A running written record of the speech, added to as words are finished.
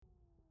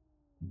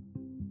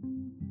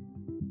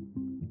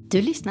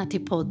Du lyssnar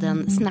till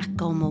podden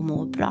Snacka om att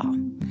må bra.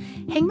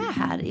 Häng med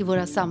här i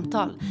våra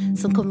samtal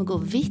som kommer gå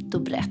vitt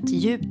och brett,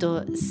 djupt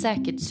och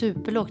säkert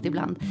superlågt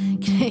ibland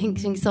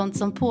kring sånt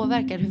som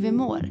påverkar hur vi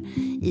mår.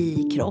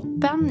 I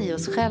kroppen, i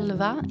oss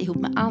själva, ihop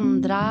med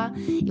andra,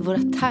 i våra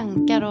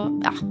tankar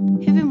och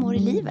hur vi mår i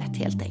livet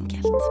helt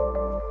enkelt.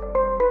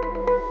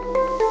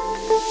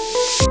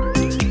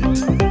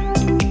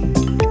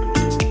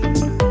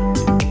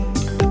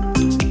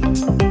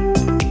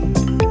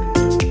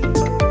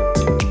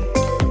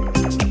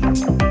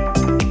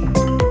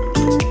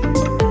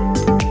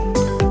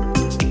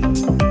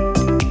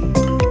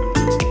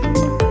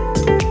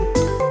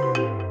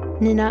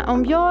 Nina,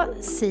 om jag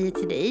säger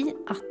till dig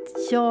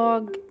att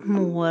jag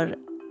mår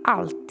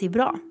alltid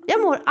bra.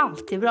 Jag mår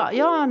alltid bra.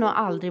 Jag har nog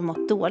aldrig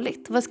mått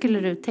dåligt. Vad skulle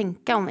du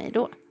tänka om mig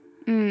då?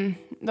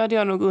 Då hade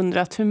jag nog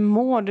undrat, hur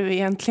mår du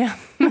egentligen?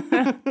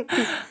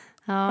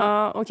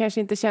 Ja, och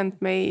kanske inte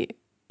känt mig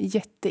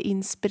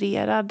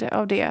jätteinspirerad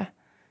av det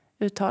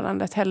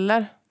uttalandet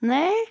heller.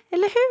 Nej,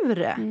 eller hur?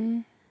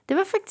 Det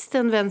var faktiskt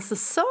en vän som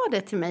sa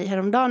det till mig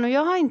häromdagen. Och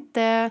jag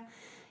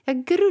har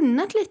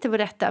grunnat lite på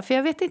detta. För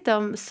jag vet inte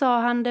om, sa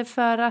han det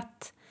för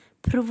att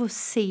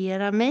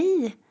provocera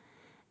mig?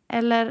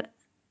 Eller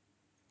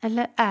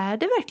är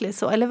det verkligen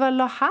så? Eller vad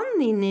la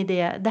han in i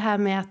det här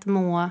med att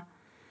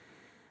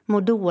må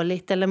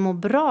dåligt eller må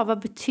bra? Vad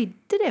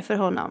betydde det för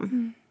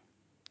honom?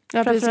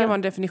 Ja, det ska vara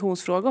en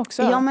definitionsfråga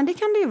också. Ja, men det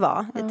kan det ju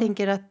vara. Jag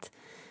tänker att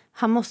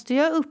han måste ju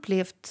ha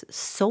upplevt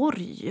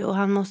sorg. Och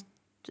han måste,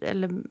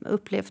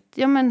 upplevt,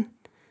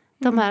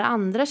 de här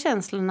andra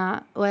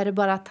känslorna. Och är det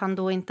bara att han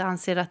då inte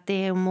anser att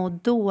det är att må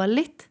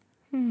dåligt?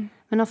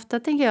 Men ofta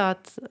tänker jag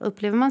att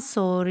upplever man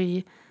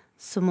sorg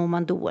så mår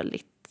man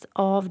dåligt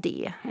av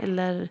det.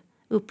 Eller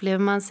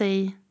upplever man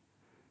sig...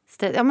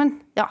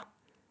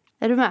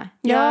 Är du med?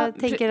 Ja, jag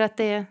tänker att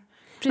det är...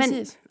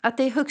 Precis. Men att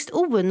det är högst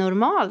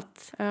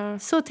onormalt.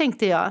 Så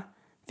tänkte jag.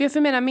 För jag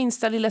förmenar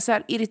minsta lilla så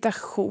här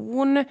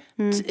irritation,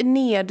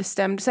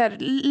 nedstämd, så här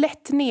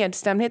lätt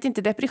nedstämdhet,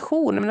 inte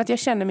depression, men att jag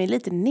känner mig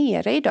lite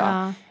nere idag.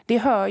 Ja. Det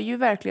hör ju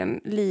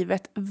verkligen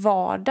livet,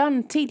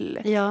 vardagen till.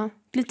 Ja,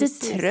 lite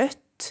precis. trött.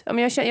 Ja,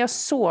 men jag har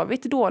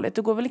sovit dåligt,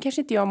 då går väl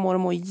kanske inte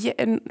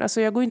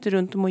jag går inte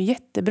runt och mår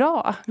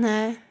jättebra.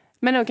 Nej.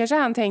 Men då kanske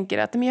han tänker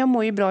att men jag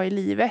mår ju bra i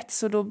livet,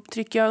 så då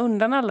trycker jag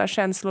undan alla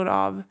känslor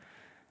av...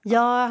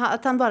 Ja,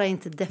 att han bara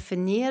inte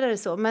definierar det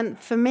så. Men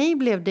för mig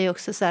blev det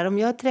också så här, om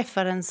jag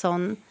träffar en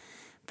sån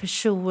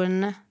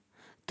person,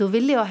 då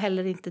vill jag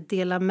heller inte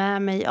dela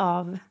med mig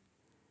av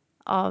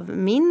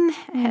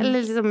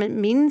eller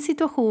min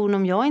situation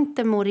om jag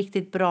inte mår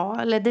riktigt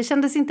bra. Eller det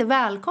kändes inte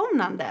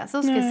välkomnande,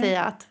 så ska jag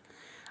säga,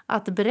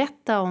 att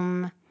berätta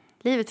om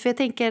livet. För jag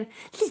tänker,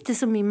 lite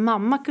som min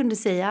mamma kunde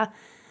säga,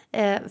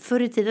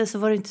 förr i tiden så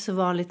var det inte så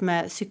vanligt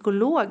med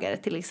psykologer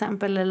till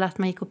exempel, eller att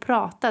man gick och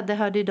pratade. Det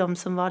hörde ju de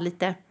som var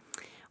lite,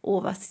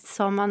 vad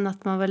sa man,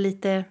 att man var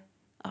lite,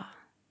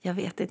 jag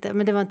vet inte,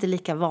 men det var inte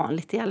lika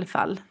vanligt i alla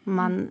fall.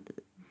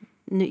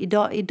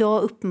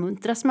 Idag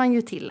uppmuntras man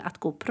ju till att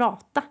gå och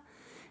prata,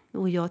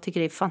 och jag tycker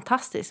det är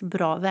fantastiskt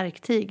bra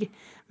verktyg.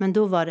 Men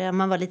då var det,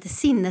 man var lite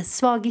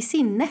svag i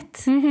sinnet,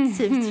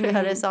 typ, tror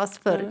jag det sades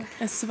förr.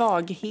 En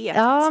svaghet.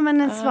 Ja,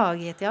 men en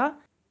svaghet, ja.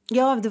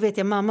 Ja, då vet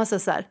jag, mamma sa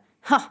så här,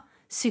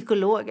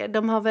 psykologer,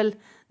 de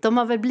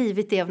har väl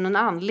blivit det av någon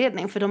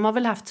anledning, för de har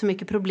väl haft så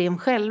mycket problem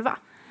själva.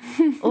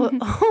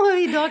 och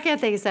idag kan jag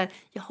tänka så här,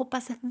 jag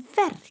hoppas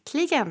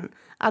verkligen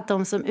att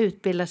de som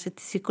utbildar sig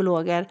till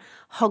psykologer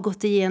har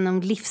gått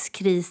igenom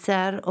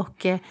livskriser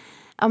och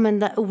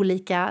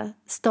olika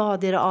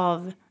stadier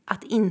av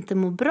att inte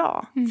må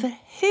bra. För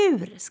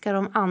hur ska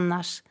de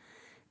annars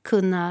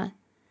kunna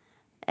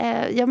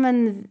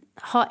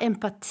ha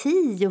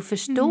empati och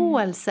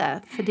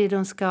förståelse för det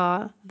de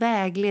ska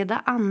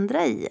vägleda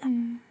andra i.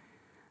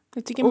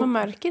 Jag tycker man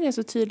märker det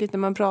så tydligt när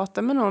man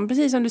pratar med någon.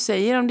 Precis som du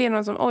säger, om det är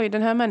någon som,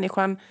 den här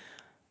människan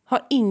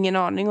har ingen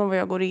aning om vad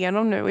jag går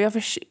igenom nu. Och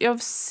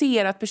jag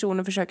ser att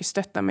personen försöker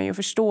stötta mig och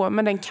förstå,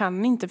 men den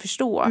kan inte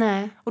förstå.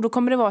 Nej. Och då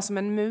kommer det vara som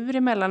en mur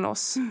emellan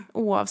oss,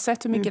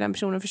 oavsett hur mycket den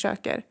personen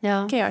försöker.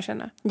 Ja. Kan jag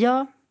känna.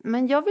 Ja,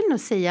 men jag vill nog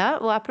säga,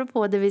 och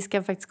apropå det vi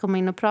ska faktiskt komma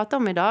in och prata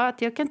om idag,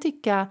 att jag kan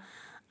tycka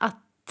att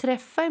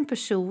träffa en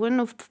person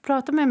och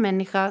prata med en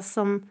människa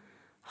som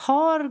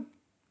har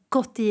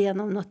gått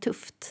igenom något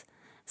tufft,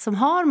 som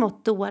har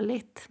mått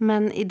dåligt,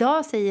 men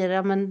idag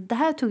säger men det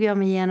här tog jag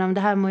mig igenom,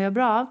 det här mår jag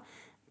bra av.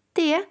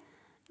 Det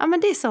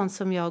är sånt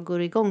som jag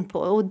går igång på,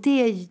 och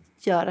det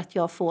gör att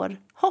jag får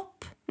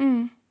hopp.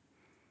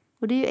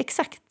 Och det är ju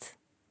exakt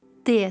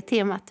det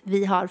temat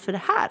vi har för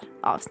det här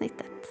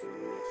avsnittet.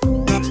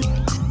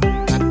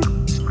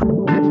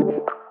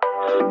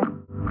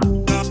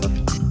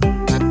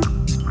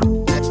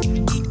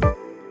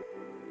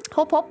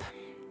 Hopp, hopp.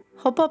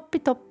 Hopp, hopp i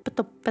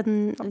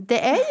toppen.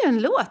 Det är ju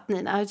en låt,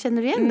 Nina.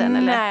 Känner du igen den,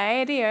 eller?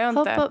 Nej, det gör jag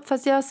inte. Hopp,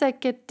 fast jag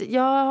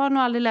har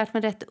nog aldrig lärt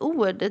mig rätt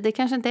ord. Det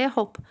kanske inte är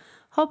hopp,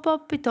 Hopp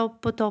upp i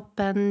topp på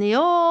toppen,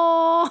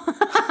 ja.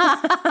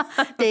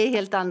 Det är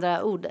helt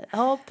andra ord.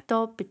 Hopp,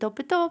 topp i topp,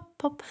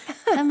 hopp.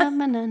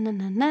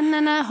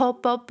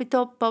 Hopp upp i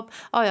topp, hopp.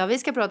 Ja, vi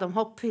ska prata om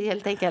hopp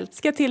helt enkelt.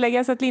 Ska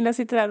tilläggas att Linda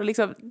sitter där och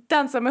liksom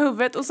dansar med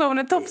huvudet och så har hon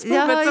en tops på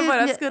huvudet som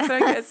bara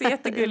skuttar. Det ser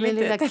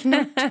jättegulligt ut.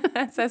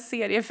 Så här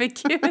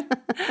seriefigur.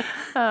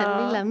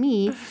 Den lilla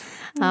Mi.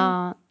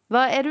 Ja.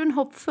 Är du en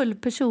hoppfull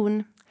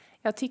person?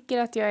 Jag tycker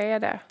att jag är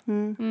det.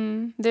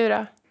 Du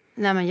då?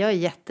 Nej, men jag är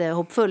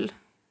jättehoppfull.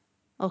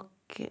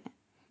 Och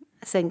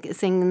sen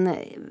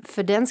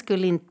för den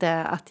skulle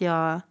inte att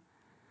jag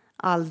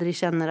aldrig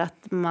känner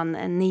att man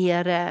är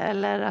nere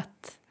eller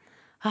att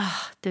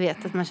du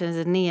vet att man känner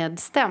sig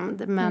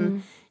nedstämd.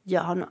 Men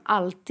jag har nog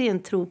alltid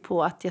en tro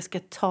på att jag ska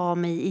ta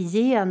mig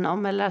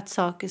igenom eller att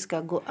saker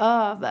ska gå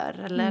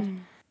över. Eller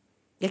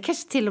jag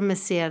kanske till och med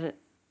ser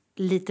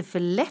lite för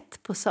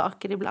lätt på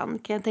saker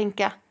ibland, kan jag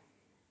tänka.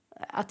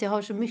 Att jag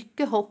har så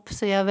mycket hopp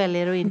så jag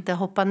väljer att inte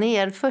hoppa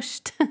ner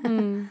först.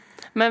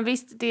 Men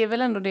visst, det är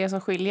väl ändå det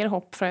som skiljer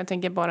hopp från, jag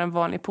tänker, bara en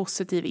vanlig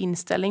positiv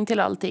inställning till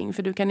allting.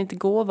 För du kan inte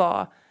gå och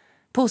vara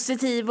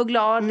positiv och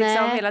glad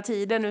liksom, hela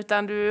tiden,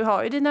 utan du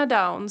har ju dina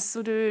downs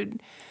och du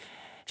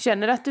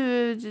känner att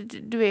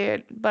du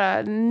är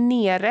bara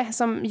nere,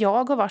 som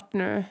jag har varit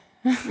nu.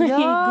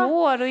 Ja.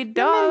 Igår och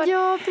idag.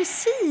 Ja,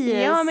 precis.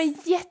 Ja, men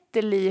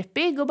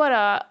jättelipig och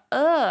bara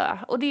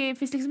och det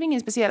finns liksom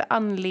ingen speciell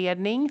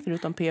anledning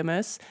förutom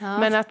PMS,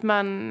 men att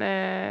man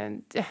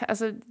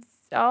alltså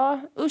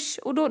usch,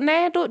 och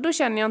då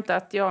känner jag inte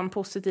att jag har en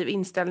positiv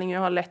inställning.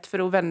 Jag har lätt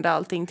för att vända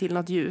allting till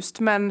något ljust,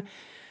 men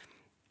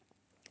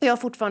jag har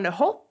fortfarande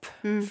hopp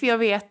för jag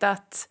vet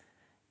att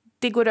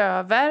det går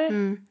över.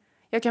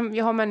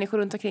 Jag har människor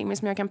runt omkring mig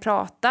som jag kan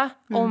prata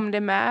om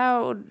det med.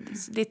 Och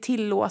det är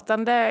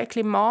tillåtande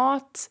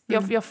klimat.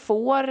 Jag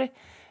får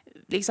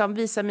liksom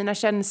visa mina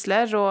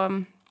känslor.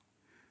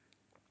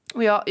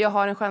 Och jag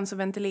har en chans att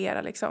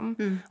ventilera liksom.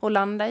 Och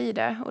landa i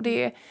det. Och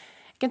jag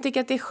kan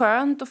tycka att det är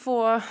skönt att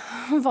få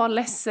vara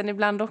ledsen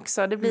ibland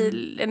också. Det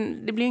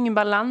blir ju ingen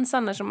balans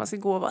annars om man ska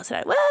gå och vara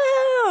sådär.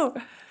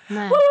 Wow!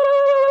 Nej. Wow!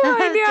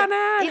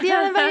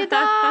 Indianen varje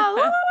dag! Wow!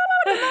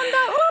 Det är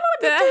måndag!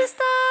 Wow! Det är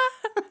tisdag!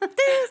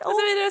 Och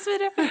så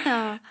vidare.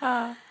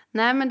 Ja.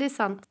 Nej, men det är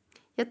sant.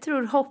 Jag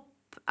tror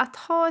att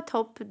ha ett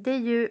hopp, det är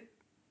ju...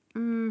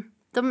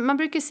 man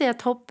brukar säga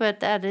att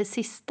hoppet är det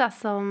sista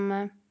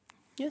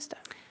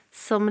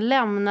som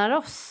lämnar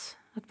oss.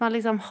 Att man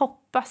liksom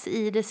hoppas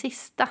i det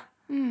sista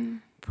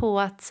på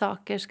att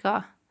saker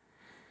ska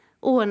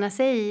ordna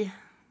sig.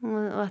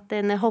 Och att det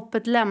är när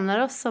hoppet lämnar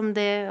oss som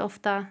det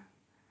ofta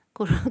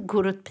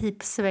går åt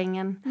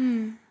pipsvängen.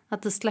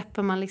 Att då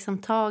släpper man liksom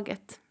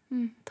taget.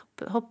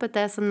 Hoppet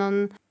är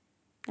som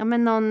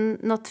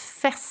något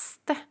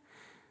fäste.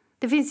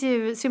 Det finns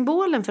ju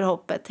symbolen för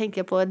hoppet, tänker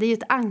jag på. Det är ju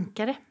ett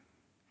ankare.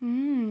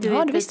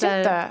 Du visste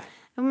inte.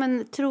 Ja,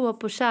 men tro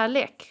på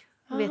kärlek.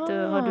 Vet du,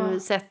 har du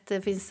sett,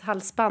 det finns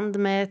halsband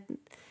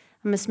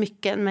med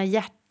smycken med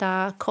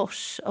hjärta,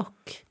 kors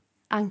och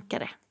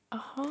ankare.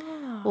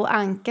 Och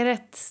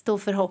ankaret står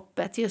för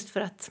hoppet just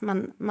för att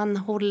man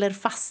håller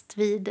fast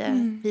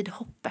vid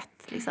hoppet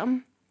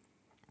liksom.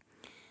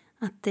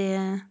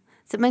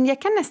 Men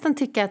jag kan nästan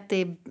tycka att det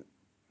är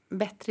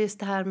bättre just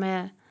det här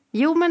med...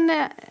 men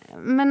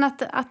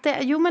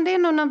det är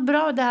nog något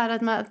bra det här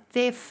att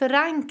det är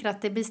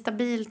förankrat, det blir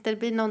stabilt, det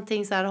blir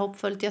någonting så här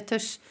hoppfullt. Jag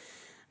törs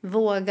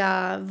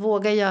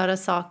våga göra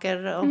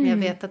saker om jag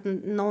vet att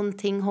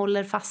någonting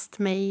håller fast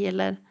mig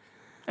eller...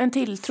 En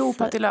tilltro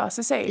på att det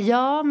löser sig.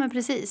 Ja, men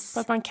precis. På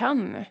att man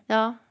kan.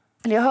 Ja.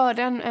 Jag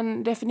hörde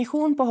en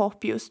definition på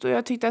hopp just och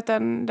jag tyckte att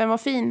den var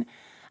fin.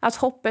 Att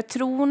hopp är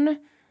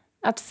tron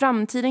att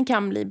framtiden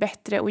kan bli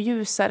bättre och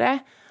ljusare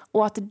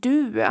och att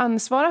du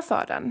ansvarar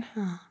för den.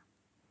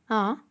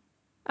 Ja.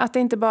 Att det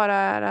inte bara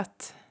är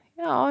att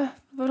jag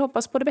vill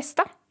hoppas på det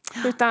bästa.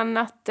 Utan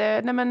att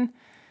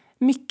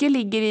mycket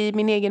ligger i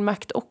min egen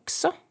makt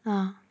också.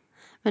 Ja.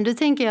 Men du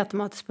tänker jag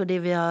automatiskt på det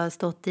vi har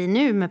stått i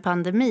nu med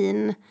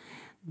pandemin.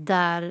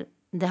 Där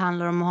det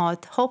handlar om att ha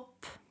ett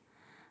hopp.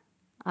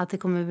 Att det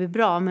kommer bli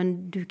bra.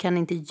 Men du kan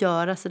inte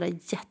göra så där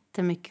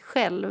jättemycket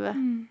själv.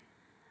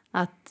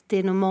 Att det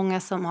är nog många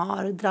som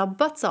har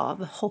drabbats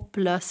av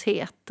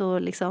hopplöshet.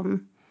 Och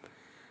liksom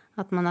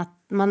att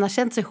man har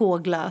känt sig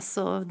håglös.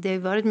 Och det har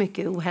varit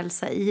mycket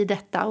ohälsa i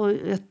detta. Och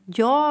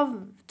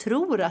jag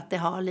tror att det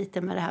har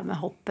lite med det här med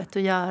hoppet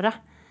att göra.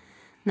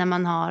 När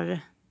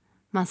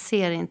man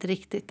ser inte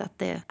riktigt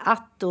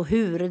att och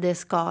hur det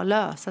ska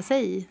lösa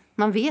sig.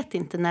 Man vet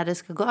inte när det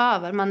ska gå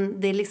över.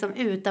 Det är liksom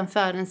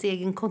utanför ens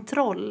egen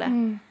kontroll.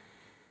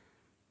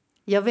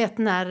 Jag vet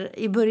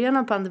i början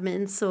av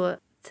pandemin så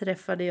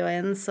träffade jag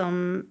en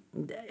som...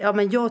 Ja,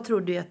 men jag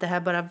trodde ju att det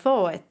här bara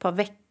var ett par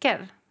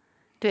veckor.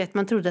 Du vet,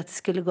 man trodde att det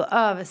skulle gå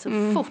över så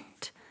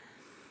fort.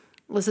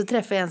 Och så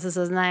träffade jag en som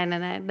sa,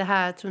 nej, det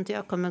här tror inte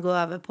jag kommer gå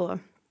över på.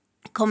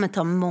 Det kommer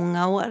ta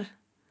många år.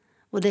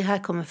 Och det här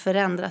kommer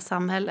förändra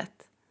samhället.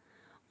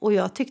 Och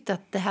jag tyckte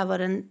att det här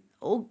var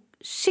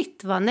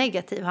shit vad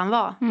negativ han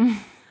var.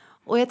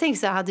 Och jag tänkte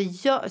så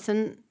här,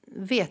 sen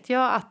vet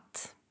jag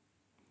att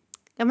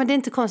Ja, men det är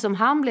inte konstigt om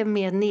han blev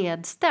mer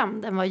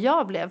nedstämd än vad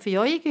jag blev. För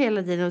jag gick ju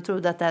hela tiden och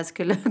trodde att det här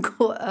skulle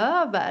gå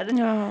över.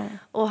 Ja.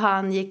 Och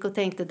han gick och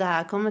tänkte att det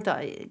här kommer ta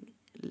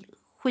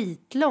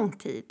skitlång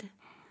tid.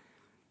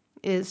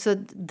 Så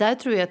där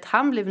tror jag att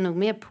han blev nog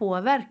mer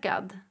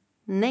påverkad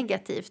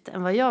negativt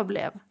än vad jag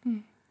blev.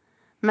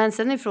 Men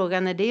sen är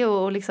frågan, är det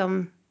att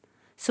liksom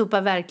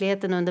sopa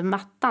verkligheten under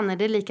mattan? Är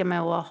det lika med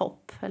att ha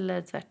hopp?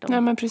 Eller tvärtom?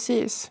 Ja, men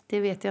precis. Det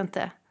vet jag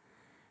inte.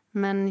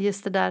 Men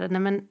just det där,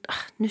 nej men,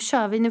 nu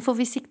kör vi. Nu får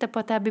vi sikta på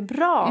att det här blir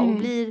bra. Och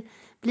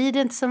blir det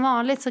inte som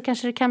vanligt så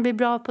kanske det kan bli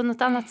bra på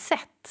något annat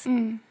sätt.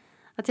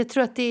 Att jag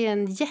tror att det är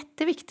en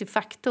jätteviktig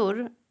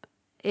faktor.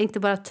 Jag inte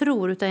bara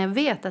tror, utan jag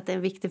vet att det är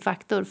en viktig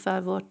faktor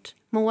för vårt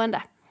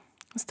mående.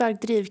 En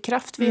stark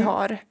drivkraft vi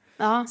har.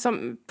 Ja.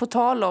 Som, på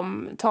tal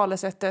om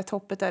talesättet,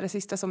 hoppet är det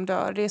sista som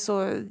dör. Det är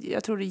så,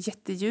 jag tror det är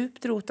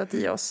jättedjupt rotat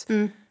i oss.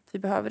 Vi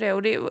behöver det.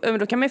 Och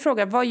då kan man ju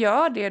fråga, vad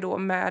gör det då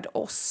med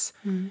oss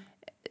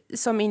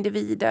som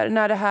individer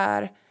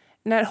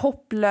när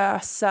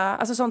hopplösa,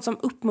 alltså sånt som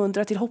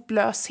uppmuntrar till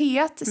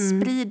hopplöshet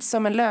sprids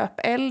som en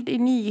löpeld i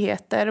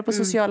nyheter på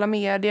sociala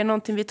medier,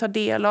 någonting vi tar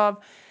del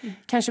av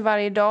kanske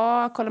varje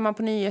dag. Kollar man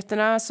på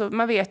nyheterna så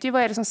man vet ju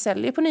vad är det som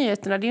säljer på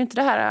nyheterna. Det är ju inte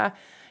det här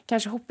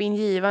kanske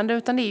hoppingivande,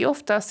 utan det är ju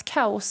oftast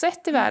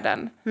kaoset i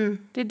världen.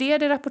 Det är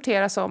det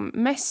rapporteras om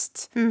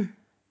mest.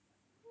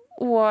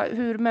 Och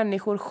hur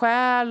människor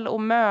stjäl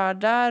och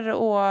mördar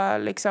och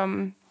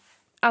liksom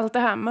allt det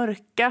här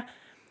mörka.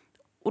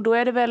 Och då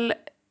är det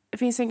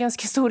finns en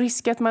ganska stor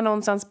risk att man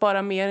någonstans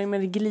bara mer och mer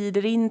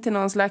glider in till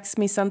någon slags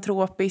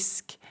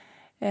misantropisk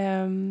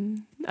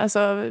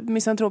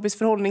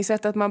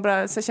förhållningssätt, att man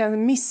bara så känner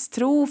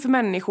misstro för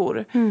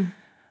människor.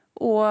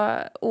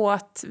 Och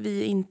att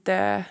vi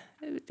inte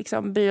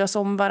liksom bryr oss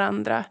om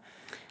varandra.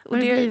 Och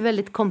det blir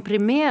väldigt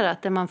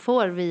komprimerat det man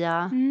får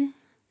via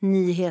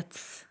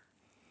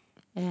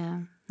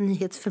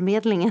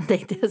nyhetsförmedlingen,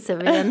 tänkte jag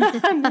säga.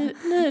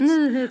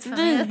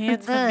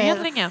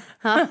 Nyhetsförmedlingen.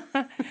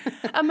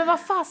 Ja, men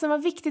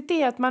vad viktigt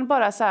det är att man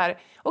bara så här,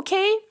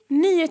 okej,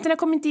 nyheterna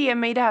kommer inte ge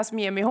mig det här som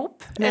ger mig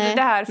hopp. Eller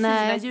det här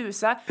fina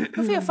ljusa.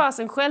 Då får jag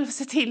fasen själv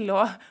se till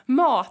att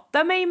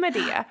mata mig med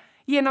det.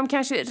 Genom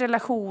kanske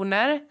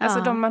relationer, alltså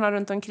de man har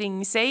runt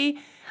omkring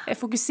sig.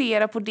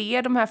 Fokusera på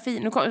det, de här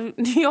fina...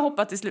 Jag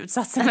hoppar till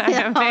slutsatsen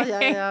här.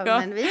 Ja,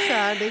 men vi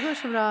kör, det går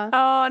så bra.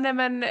 Ja, nej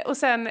men, och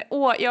sen,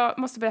 jag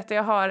måste berätta,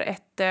 jag har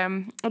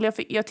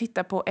jag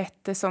tittar på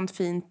ett sånt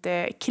fint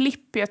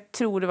klipp, jag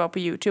tror det var på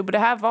YouTube, och det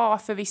här var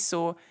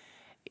förvisso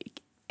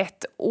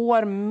ett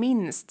år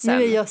minst sen.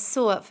 Nu är jag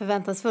så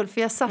förväntansfull,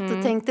 för jag satt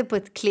och tänkte på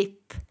ett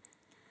klipp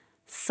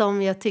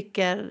som jag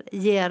tycker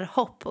ger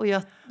hopp, och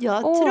jag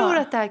tror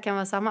att det här kan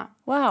vara samma.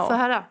 Wow. Få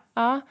höra.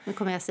 Ja. Nu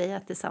kommer jag säga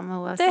att det är samma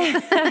oavsett.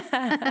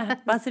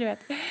 Vad du vet.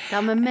 Det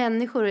har med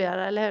människor att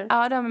göra, eller hur?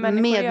 Ja, det har med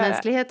människor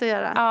medmänsklighet att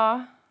göra.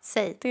 Ja,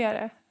 säg. Det är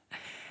det.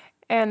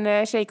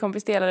 En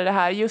tjejkompis delade det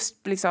här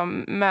just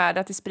liksom med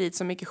att det sprids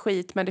så mycket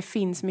skit, men det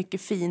finns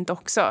mycket fint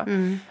också.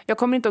 Jag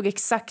kommer inte ihåg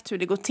exakt hur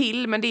det går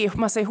till, men det är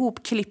massa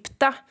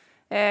ihopklippta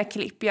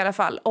klipp i alla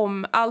fall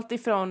om allt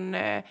ifrån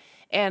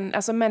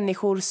alltså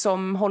människor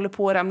som håller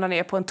på att ramla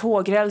ner på en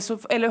tågräls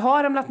eller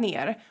har ramlat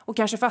ner och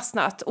kanske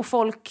fastnat, och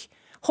folk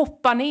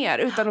hoppar ner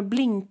utan att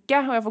blinka,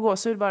 och jag får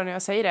gåshud bara när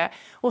jag säger det,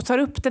 och tar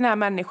upp den här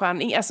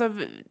människan alltså,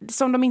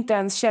 som de inte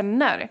ens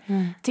känner,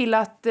 till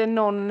att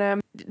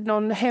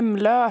någon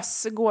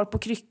hemlös går på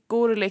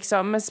kryckor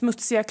liksom, med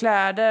smutsiga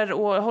kläder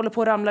och håller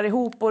på att ramla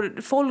ihop, och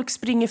folk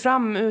springer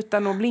fram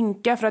utan att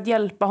blinka för att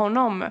hjälpa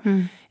honom.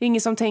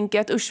 Ingen som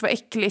tänker att usch vad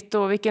äckligt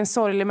och vilken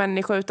sorglig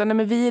människa, utan nej,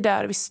 men vi är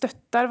där, vi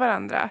stöttar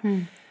varandra.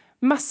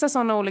 Massa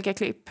sådana olika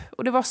klipp,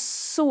 och det var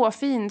så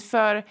fint,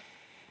 för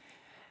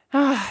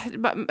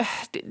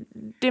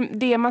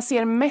det man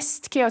ser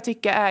mest kan jag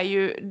tycka är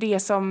ju det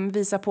som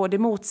visar på det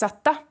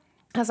motsatta.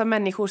 Alltså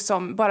människor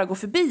som bara går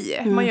förbi.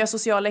 Man gör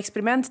sociala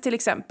experiment till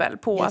exempel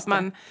på just att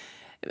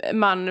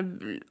man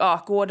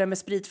går där med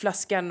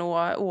spritflaskan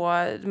och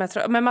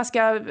men man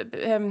ska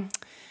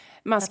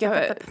de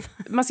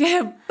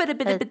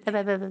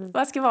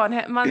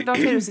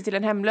klär ut sig till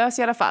en hemlös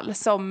i alla fall,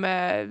 som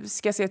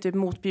ska se typ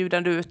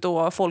motbjudande ut,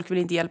 och folk vill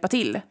inte hjälpa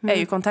till, är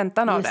ju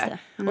kontentan av det.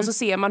 Och så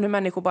ser man hur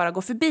människor bara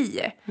går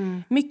förbi.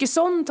 Mycket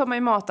sånt har man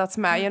ju matats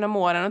med genom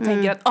åren och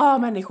tänker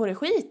att människor är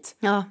skit.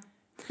 Ja.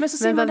 Men så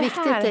ser man det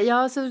här.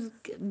 Ja, så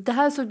det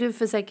här såg du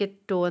för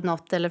säkert då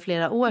något eller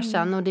flera år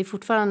sedan, och det är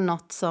fortfarande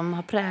något som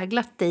har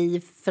präglat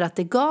dig för att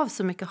det gav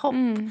så mycket hopp.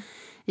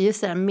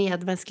 Just det här,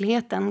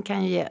 medmänskligheten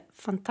kan ju ge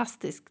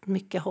fantastiskt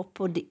mycket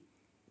hopp, och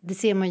det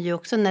ser man ju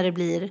också när det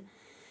blir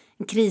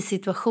en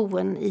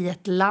krissituation i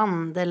ett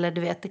land, eller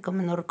du vet, det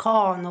kommer en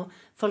orkan och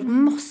folk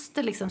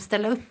måste liksom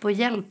ställa upp och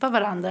hjälpa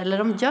varandra, eller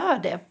de gör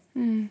det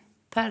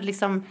per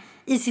liksom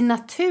i sin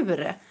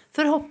natur,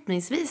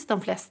 förhoppningsvis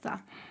de flesta,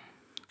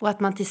 och att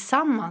man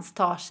tillsammans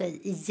tar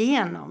sig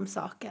igenom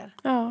saker.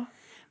 Ja.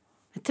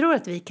 Jag tror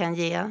att vi kan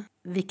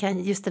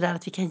just det där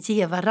att vi kan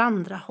ge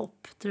varandra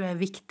hopp, tror jag är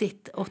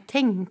viktigt att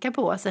tänka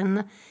på.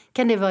 Sen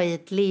kan det vara i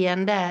ett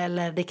leende,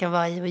 eller det kan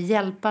vara i att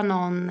hjälpa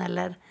någon,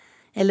 eller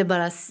Eller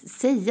bara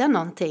säga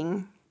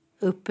någonting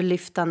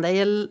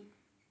upplyftande.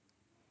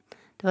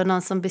 Det var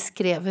någon som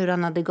beskrev hur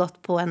han hade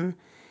gått på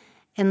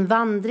en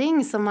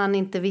vandring som man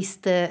inte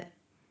visste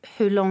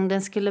hur lång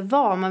den skulle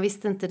vara. Man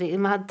visste inte det.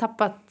 Man hade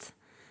tappat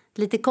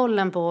lite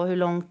kollen på hur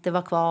långt det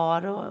var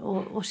kvar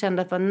och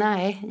kände att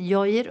nej,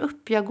 jag ger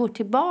upp, jag går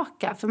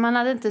tillbaka. För man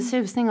hade inte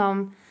susning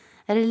om,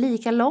 är det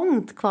lika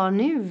långt kvar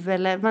nu?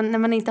 Eller när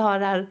man inte har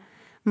det här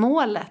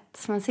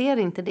målet, man ser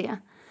inte det.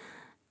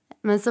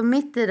 Men så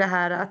mitt i det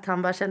här att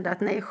han bara kände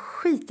att nej,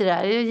 skit i det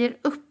här, jag ger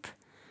upp.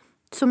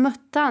 Så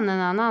mötte han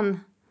en annan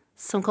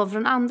som kom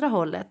från andra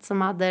hållet,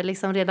 som hade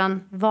liksom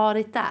redan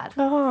varit där.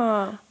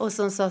 Aha. Och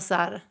som sa så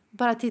här,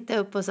 bara titta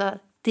upp och sa,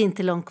 det är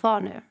inte långt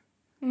kvar nu.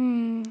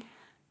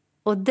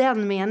 Och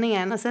den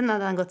meningen, och sen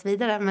hade han gått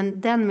vidare,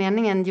 men den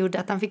meningen gjorde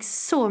att han fick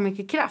så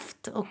mycket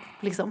kraft och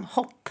liksom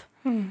hopp.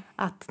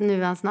 Att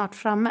nu är han snart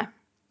framme.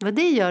 Och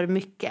det gör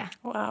mycket.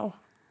 Wow.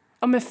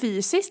 Ja, men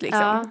fysiskt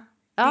liksom.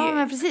 Ja,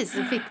 men precis.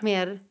 Du fick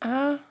mer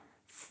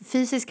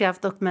fysisk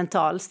kraft och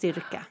mental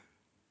styrka.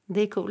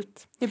 Det är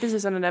coolt. Det är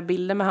precis som den där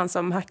bilden med han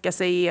som hackar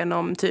sig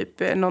igenom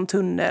typ någon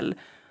tunnel.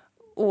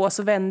 Och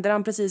så vänder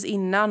han precis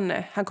innan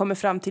han kommer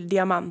fram till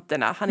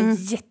diamanterna. Han är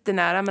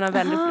jättenära, men han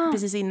vänder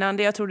precis innan.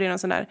 Jag tror det är någon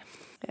sån där,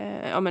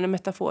 men en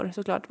metafor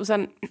såklart. Och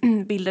sen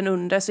bilden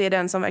under så är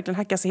den som verkligen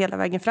hackar sig hela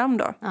vägen fram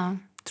då.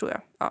 Tror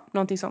jag. Ja,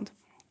 någonting sånt.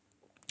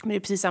 Men det är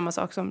precis samma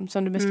sak som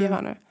du beskrev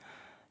här nu.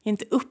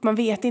 Inte upp, man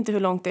vet inte hur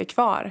långt det är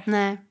kvar.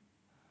 Nej,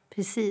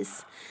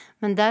 precis.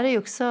 Men där är ju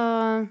också,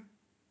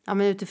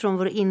 men utifrån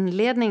vår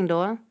inledning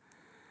då,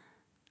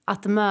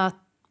 att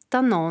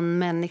möta någon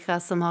människa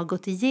som har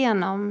gått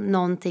igenom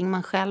någonting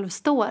man själv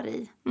står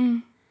i.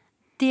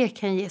 Det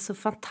kan ge så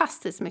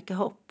fantastiskt mycket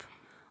hopp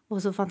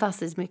och så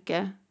fantastiskt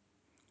mycket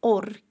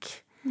ork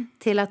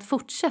till att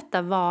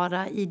fortsätta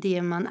vara i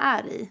det man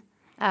är i.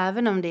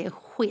 Även om det är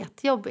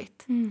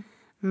sketjobbigt.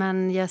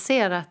 Men jag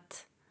ser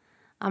att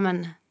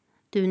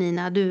du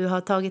Nina, du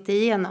har tagit dig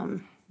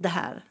igenom det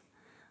här.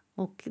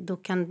 Och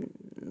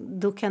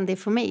då kan det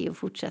få mig att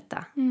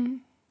fortsätta.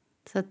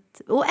 Så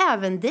att, och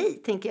även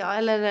dig, tänker jag.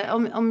 Eller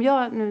om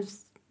jag,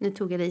 nu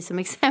tog jag dig som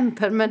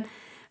exempel.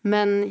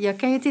 Men jag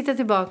kan ju titta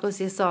tillbaka och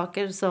se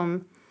saker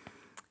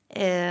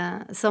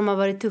som har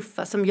varit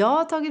tuffa. Som jag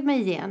har tagit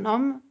mig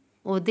igenom.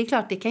 Och det är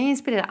klart, det kan ju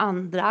inspirera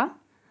andra.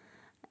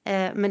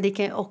 Men det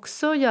kan ju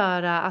också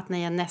göra att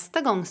när jag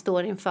nästa gång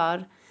står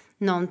inför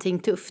någonting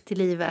tufft i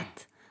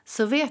livet,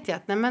 så vet jag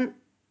att nej men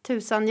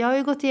tusan, jag har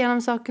ju gått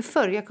igenom saker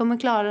förr. Jag kommer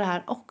klara det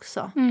här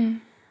också.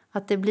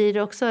 Att det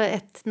blir också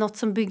något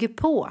som bygger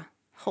på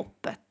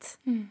hoppet.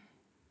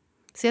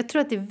 Så jag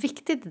tror att det är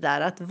viktigt det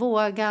där. Att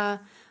våga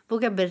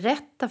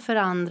berätta för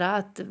andra.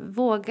 Att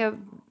våga,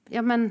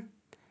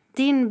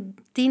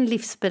 din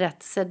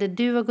livsberättelse, det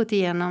du har gått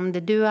igenom, det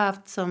du har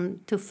haft som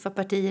tuffa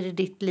partier i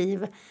ditt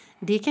liv,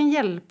 det kan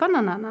hjälpa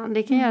någon annan.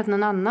 Det kan göra att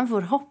någon annan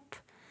får hopp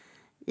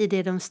i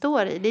det de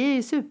står i. Det är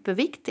ju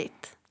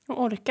superviktigt.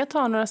 Och orka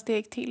ta några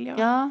steg till,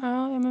 ja,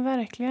 men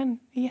verkligen.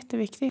 Det är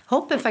jätteviktigt.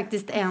 Hopp är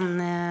faktiskt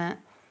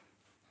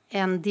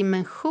en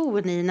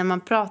dimension i när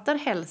man pratar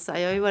hälsa.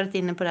 Jag har ju varit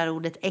inne på det här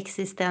ordet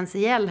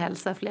existentiell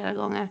hälsa flera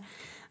gånger.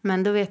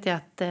 Men då vet jag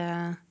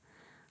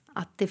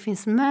att det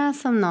finns med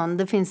som någon.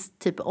 Det finns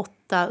typ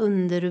 8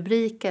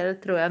 underrubriker,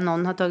 tror jag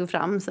någon har tagit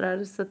fram.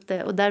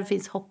 Och där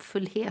finns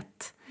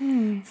hoppfullhet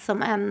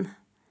som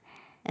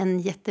en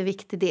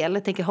jätteviktig del.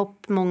 Jag tänker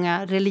hopp,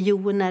 många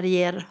religioner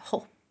ger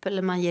hopp.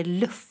 Eller man ger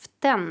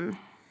luften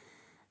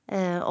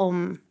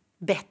om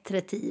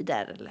bättre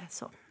tider eller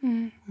så.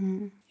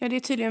 Ja, det är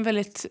tydligen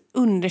väldigt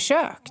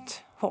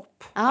undersökt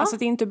hopp. Ja. Alltså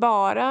det är inte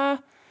bara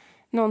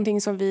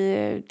någonting som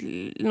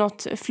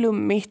något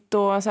flummigt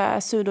och så här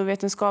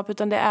pseudovetenskap,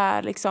 utan det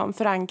är liksom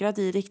förankrat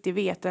i riktig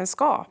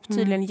vetenskap.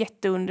 Tydligen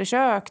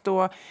jätteundersökt,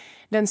 och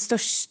den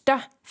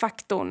största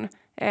faktorn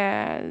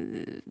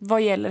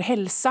vad gäller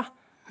hälsa.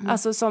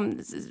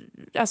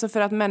 Alltså för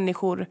att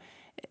människor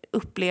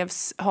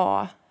upplevs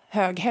ha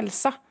hög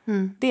hälsa.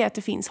 Det är att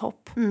det finns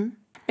hopp.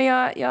 Men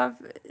jag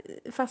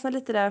fastnar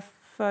lite där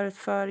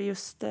för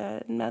just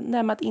det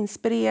med att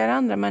inspirera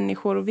andra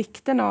människor och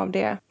vikten av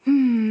det.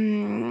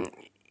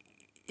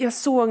 Jag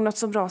såg något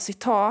så bra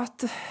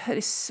citat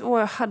och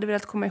jag hade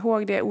velat komma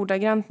ihåg det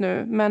ordagrant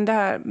nu. Men det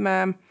här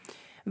med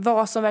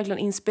vad som verkligen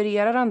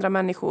inspirerar andra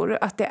människor,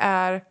 att det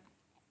är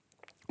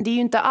ju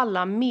inte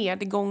alla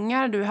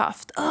medgångar du har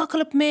haft.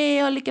 Kolla på mig,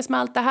 jag har lyckats med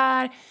allt det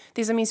här.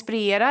 Det som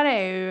inspirerar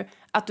är ju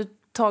att du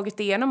tagit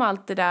igenom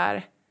allt det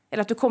där.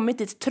 Eller att du kommit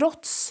dit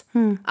trots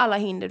alla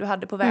hinder du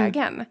hade på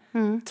vägen.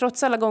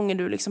 Trots alla gånger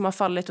du liksom har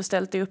fallit och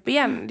ställt dig upp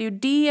igen. Det är ju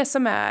det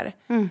som är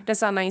den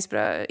sanna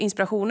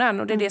inspirationen.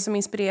 Och det är det som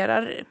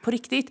inspirerar på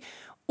riktigt.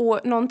 Och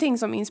någonting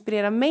som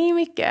inspirerar mig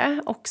mycket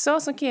också,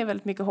 som kan ge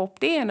väldigt mycket hopp,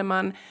 det är när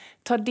man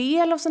tar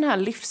del av sådana här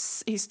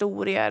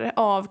livshistorier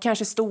av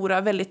kanske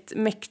stora, väldigt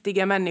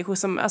mäktiga människor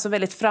som alltså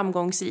väldigt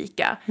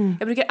framgångsrika.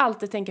 Jag brukar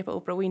alltid tänka på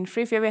Oprah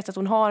Winfrey, för jag vet att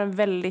hon har en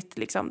väldigt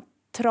liksom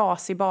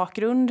trasig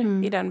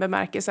bakgrund i den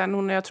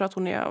bemärkelsen. Jag tror att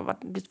hon har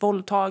blivit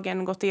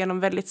våldtagen, gått igenom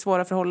väldigt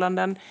svåra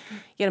förhållanden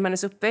genom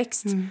hennes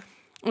uppväxt.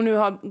 Och nu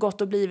har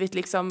gått och blivit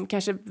liksom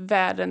kanske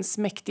världens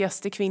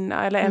mäktigaste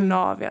kvinna. Eller en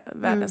av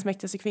världens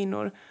mäktigaste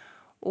kvinnor.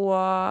 Och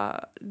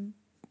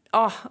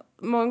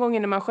många gånger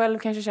när man själv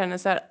kanske känner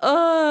så här,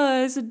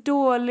 jag är så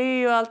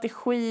dålig och allt är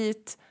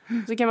skit.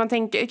 Så kan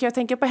jag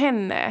tänka på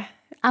henne.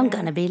 I'm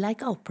gonna be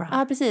like Oprah.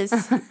 Ja,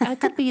 precis. I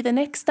could be the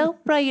next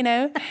Oprah, you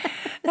know.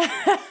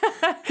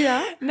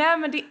 Ja. Nej,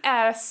 men det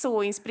är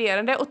så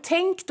inspirerande. Och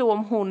tänk då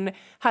om hon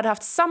hade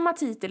haft samma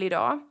titel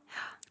idag.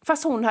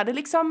 Fast hon hade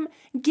liksom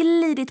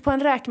glidit på en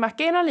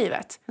räkmacka genom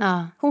livet.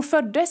 Ja. Hon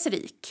föddes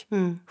rik.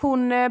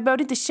 Hon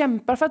behövde inte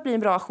kämpa för att bli en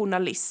bra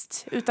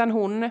journalist. Utan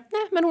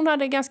hon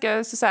hade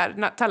ganska så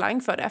här,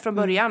 talang för det från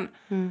början.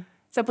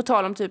 Så på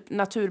tal om typ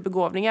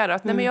naturbegåvningar.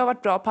 Att men jag har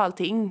varit bra på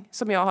allting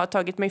som jag har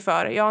tagit mig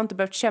för. Jag har inte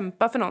behövt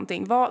kämpa för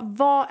någonting.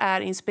 Vad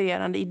är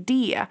inspirerande i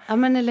det? Ja,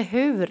 men eller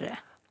hur?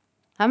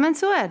 Ja, men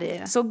så är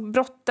det. Så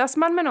brottas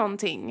man med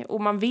någonting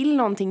och man vill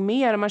någonting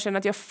mer och man känner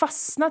att jag har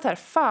fastnat här.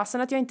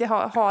 Fasen att jag inte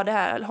har det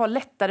här, har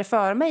lättare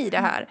för mig i det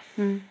här.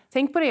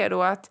 Tänk på det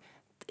då att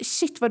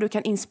shit vad du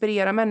kan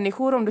inspirera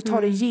människor om du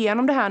tar dig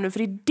igenom det här nu. För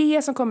det är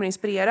det som kommer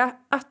inspirera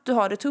att du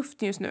har det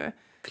tufft just nu.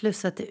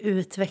 Plus att det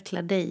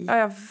utvecklar dig.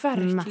 Ja,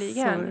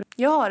 verkligen. Massor.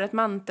 Jag har ett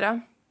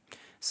mantra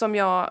som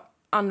jag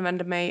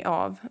använder mig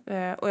av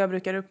och jag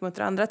brukar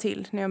uppmuntra andra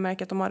till när jag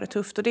märker att de har det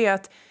tufft. Och det är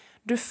att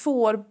du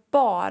får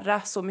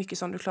bara så mycket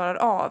som du klarar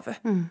av.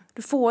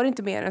 Du får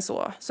inte mer än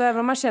så. Så även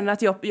om man känner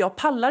att jag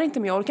pallar inte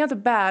mer, jag orkar inte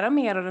bära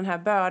mer av den här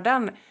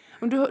bördan.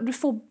 Du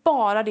får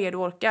bara det du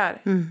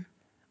orkar.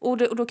 Och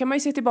då kan man ju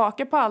se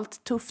tillbaka på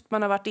allt tufft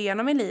man har varit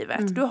igenom i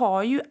livet. Du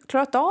har ju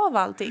klarat av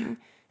allting.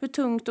 Hur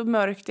tungt och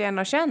mörkt det än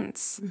har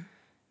känts.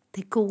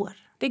 Det går.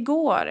 Det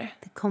går.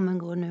 Det kommer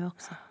gå nu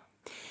också.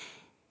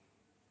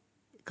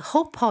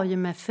 Hopp har ju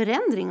med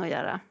förändring att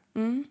göra.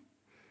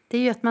 Det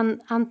är ju att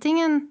man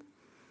antingen...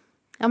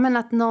 Ja, men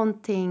att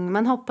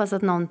man hoppas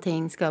att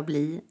någonting ska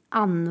bli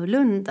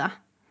annorlunda.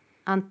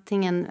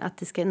 Antingen att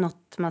det ska,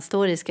 något man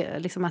står i ska,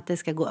 liksom att det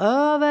ska gå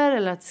över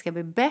eller att det ska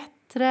bli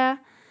bättre.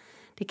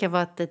 Det kan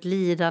vara att ett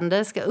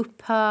lidande ska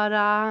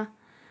upphöra.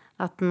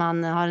 Att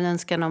man har en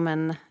önskan om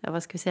en,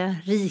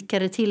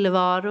 rikare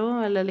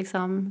tillvaro eller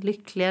liksom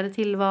lyckligare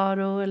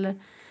tillvaro.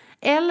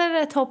 Eller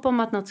ett hopp om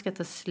att något ska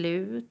ta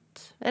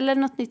slut. Eller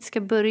något nytt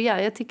ska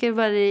börja. Jag tycker det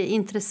var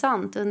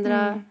intressant.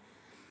 Undra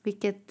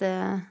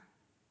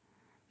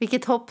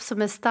vilket hopp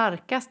som är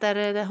starkast.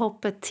 Är det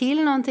hoppet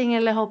till någonting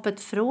eller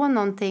hoppet från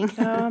någonting?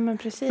 Ja, men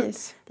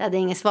precis. Det hade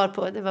jag inget svar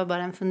på. Det var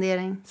bara en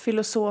fundering.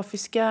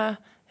 Filosofiska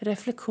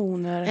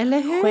reflektioner.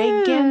 Eller hur?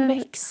 Skäggen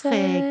växer.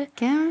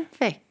 Skäggen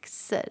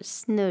växer.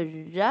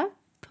 Snurra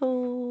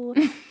på.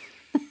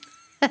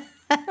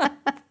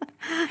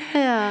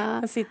 Ja.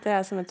 Jag sitter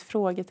här som ett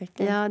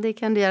frågetecken. Ja, det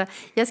kan du göra.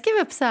 Jag skrev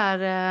upp så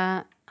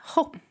här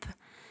hopp.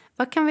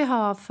 Vad kan vi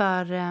ha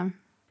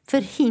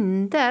för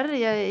hinder?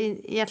 Jag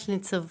är egentligen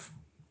inte så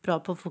bra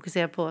på att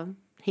fokusera på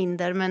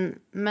hinder.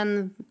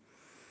 Men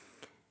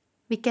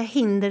vilka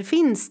hinder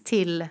finns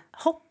till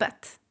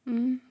hoppet?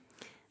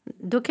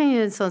 Då kan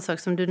ju en sån sak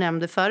som du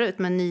nämnde förut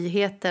med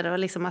nyheter och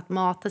liksom att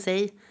mata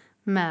sig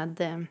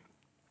med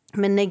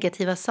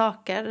negativa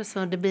saker.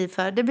 Så det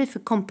blir för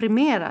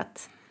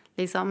komprimerat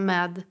liksom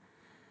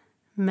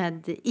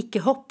med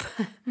icke-hopp.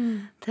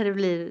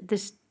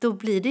 Då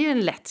blir det ju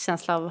en lätt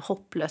känsla av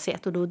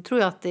hopplöshet. Och då tror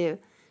jag att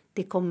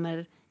det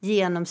kommer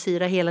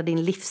genomsyra hela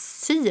din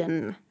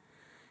livssyn.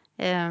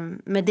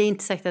 Men det är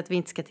inte sagt att vi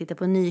inte ska titta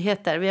på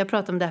nyheter. Vi har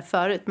pratat om det här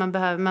förut.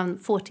 Man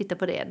får titta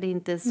på det. Det är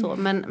inte så.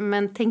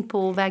 Men tänk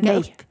på att väga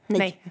upp.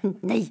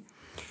 Nej.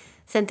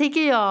 Sen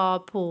tänker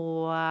jag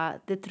på,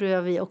 det tror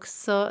jag vi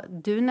också,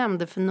 du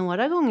nämnde för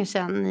några gånger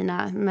sedan,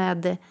 Nina,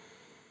 med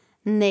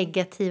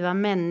negativa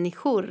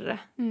människor.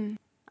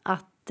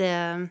 Att,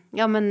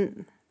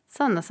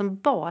 sådana som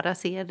bara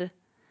ser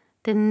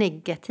det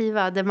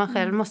negativa, där man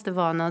själv måste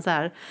vara någon så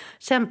här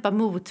kämpa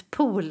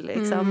motpol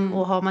liksom.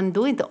 Och har man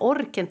då inte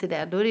orken till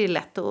det, då är det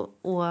lätt att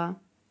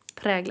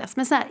präglas.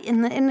 Men så här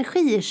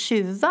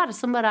energitjuvar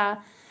som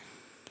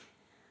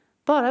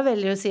bara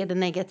väljer att se den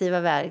negativa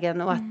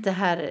vägen och att det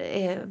här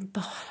är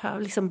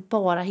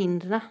bara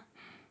hindren.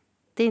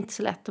 Det är inte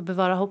så lätt att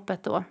bevara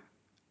hoppet då.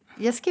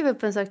 Jag skrev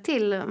upp en sak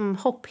till om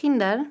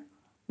hopphinder.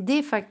 Det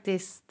är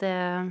faktiskt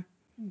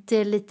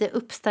det lite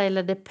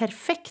uppstylade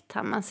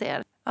perfekta man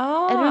ser.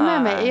 Är du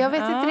med mig? Jag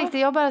vet inte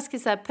riktigt. Jag bara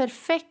skriver så här,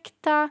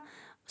 perfekta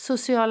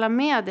sociala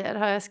medier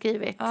har jag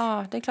skrivit.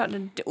 Ja, det är klart.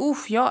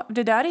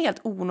 Det där är helt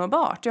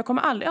onåbart. Jag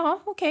kommer aldrig,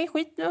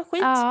 skit.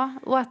 Ja,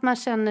 och att man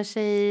känner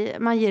sig,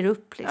 man ger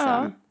upp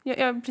liksom.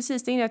 Ja,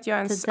 precis. Det är inte att jag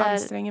ens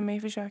anstränger mig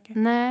i försöket.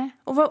 Nej.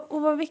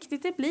 Och vad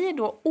viktigt det blir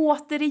då,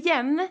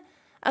 återigen,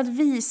 att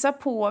visa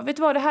på, vet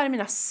du vad, det här är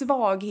mina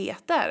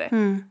svagheter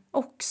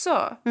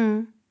också.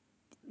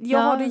 Jag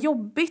har det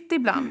jobbigt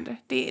ibland.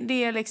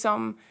 Det är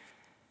liksom...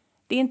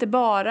 Det är inte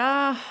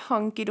bara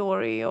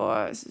hunky-dory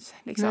och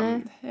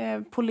liksom,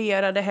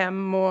 polerade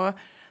hem och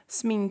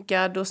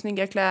sminkad och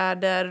snygga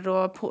kläder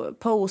och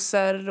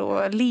poser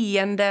och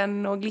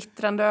leenden och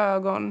glittrande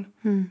ögon.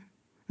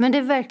 Men det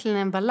är verkligen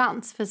en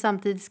balans. För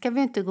samtidigt ska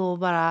vi inte gå och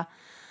bara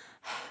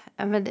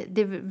Ja, men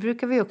det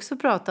brukar vi också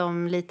prata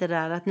om lite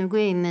där. Att nu går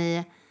jag in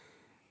i...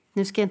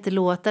 Nu ska jag inte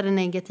låta det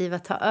negativa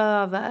ta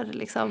över.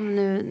 Liksom.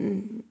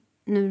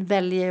 Nu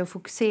väljer jag att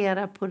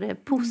fokusera på det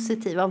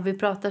positiva. Om vi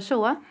pratar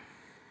så.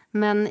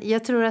 Men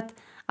jag tror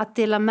att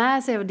dela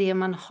med sig av det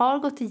man har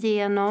gått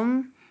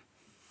igenom.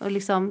 Och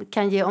liksom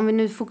kan ge... Om vi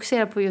nu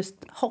fokuserar på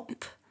just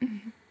hopp.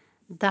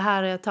 Det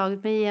här har jag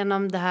tagit mig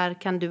igenom. Det här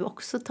kan du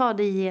också ta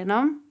dig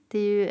igenom. Det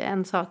är ju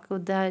en sak. Och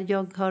där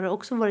jag har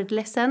också varit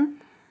ledsen.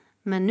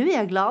 Men nu är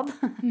jag glad.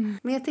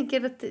 Men jag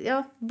tänker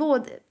att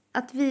både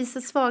att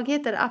visa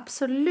svagheter,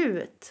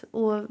 absolut.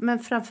 Men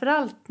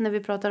framförallt när vi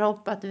pratar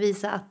hopp, att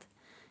visa att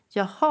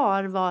jag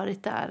har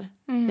varit där.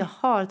 Jag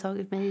har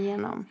tagit mig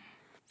igenom.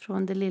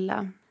 Från det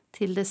lilla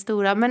till det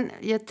stora. Men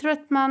jag tror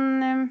att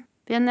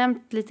vi har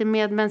nämnt lite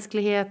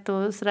medmänsklighet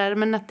och sådär.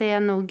 Men att det är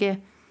nog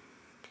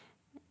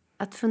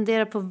att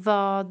fundera på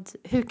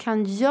hur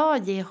kan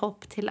jag ge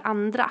hopp till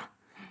andra?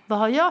 Vad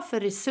har jag för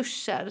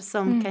resurser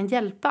som kan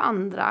hjälpa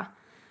andra?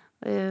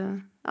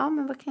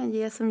 Men vad kan jag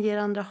ge som ger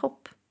andra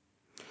hopp?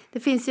 Det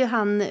finns ju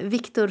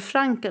Viktor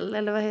Frankl,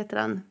 eller vad heter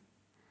han?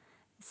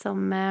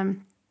 Som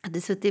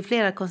hade suttit i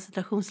flera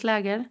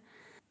koncentrationsläger.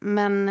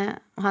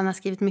 Och han har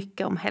skrivit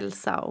mycket om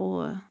hälsa.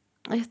 Och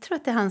jag tror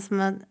att det är han som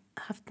har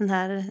haft den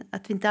här...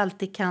 Att vi inte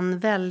alltid kan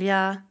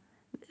välja...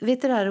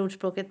 Vet du det här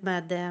ordspråket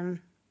med...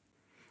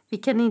 vi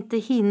kan inte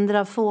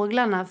hindra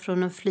fåglarna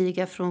från att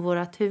flyga från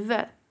vårat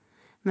huvud.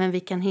 Men vi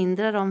kan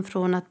hindra dem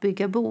från att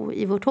bygga bo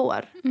i vårt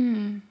hår.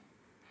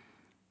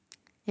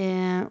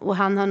 Och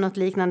han har något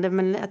liknande.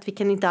 Men att vi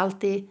kan inte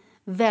alltid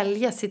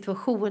välja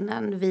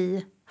situationen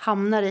vi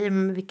hamnar i.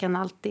 Men vi kan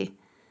alltid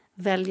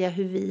välja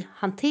hur vi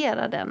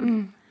hanterar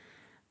den.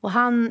 Och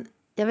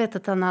jag vet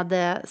att han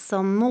hade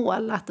som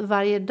mål att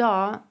varje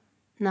dag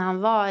när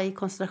han var i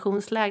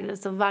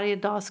koncentrationslägret. Så varje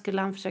dag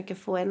skulle han försöka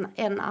få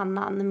en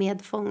annan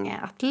medfånge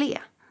att le.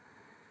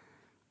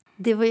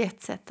 Det var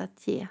ett sätt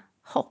att ge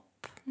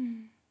hopp.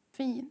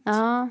 Fint.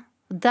 Ja.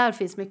 Och där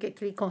finns mycket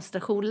kring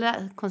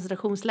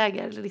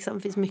koncentrationsläger. Det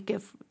finns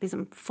mycket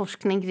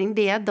forskning kring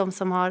det. De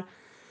som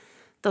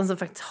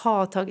faktiskt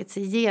har tagit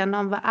sig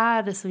igenom. Vad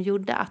är det som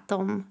gjorde att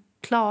de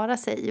klarar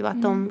sig? Och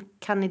att de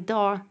kan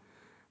idag,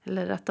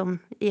 eller att de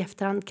i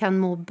efterhand kan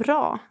må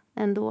bra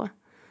ändå.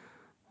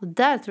 Och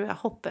där tror jag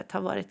hoppet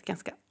har varit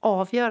ganska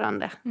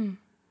avgörande.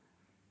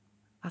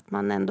 Att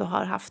man ändå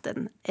har haft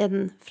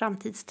en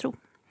framtidstro.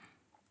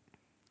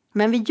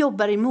 Men vi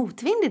jobbar i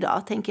motvind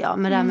idag, tänker jag,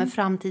 med det här med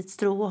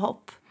framtidstro och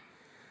hopp.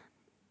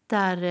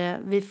 Där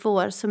vi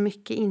får så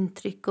mycket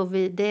intryck och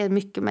det är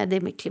mycket med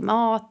det med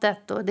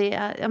klimatet och det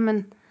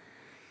är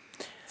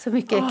så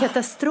mycket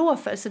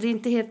katastrofer så det är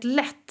inte helt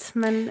lätt.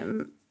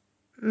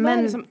 Vad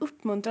är det som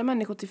uppmuntrar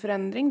människor till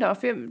förändring då?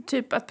 För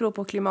typ att prova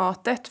på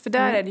klimatet, för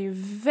där är det ju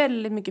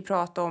väldigt mycket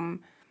prat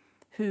om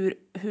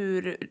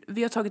hur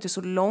vi har tagit det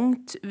så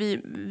långt.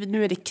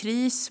 Nu är det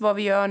kris. Vad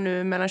vi gör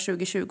nu mellan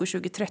 2020 och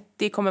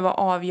 2030 kommer vara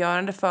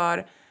avgörande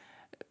för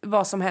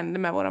vad som händer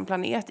med vår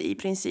planet i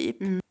princip.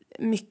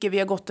 Mycket vi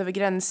har gått över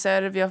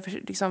gränser. Vi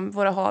har,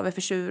 våra hav är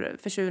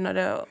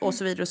försurnade och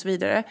så vidare och så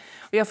vidare.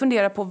 Och jag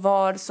funderar på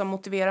vad som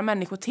motiverar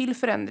människor till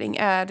förändring.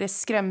 Är det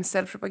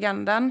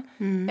skrämselpropagandan?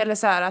 Eller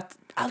så här att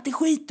allt är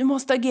skit, du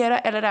måste agera.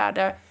 Eller är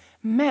det...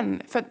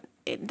 Men för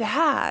det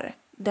här...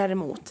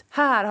 Däremot,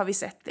 här har vi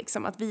sett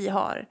att vi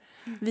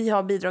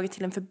har bidragit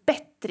till en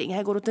förbättring.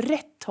 Här går det åt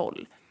rätt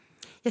håll.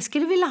 Jag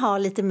skulle vilja ha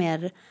lite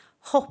mer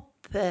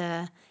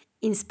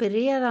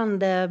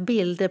inspirerande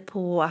bilder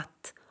på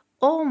att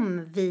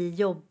om vi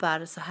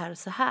jobbar så här,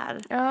 så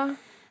här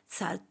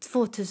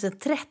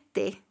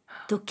 2030,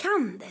 då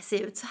kan det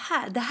se ut så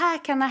här. Det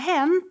här kan ha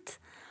hänt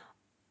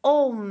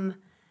om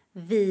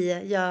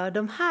vi gör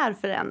de här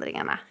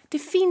förändringarna. Det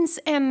finns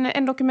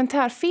en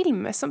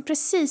dokumentärfilm som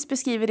precis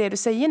beskriver det du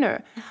säger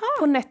nu. Jaha.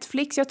 På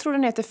Netflix. Jag tror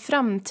den heter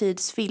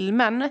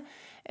Framtidsfilmen.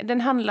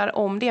 Den handlar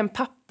om, det är en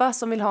pappa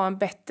som vill ha en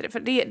bättre, för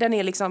den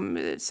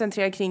är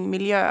centrerad kring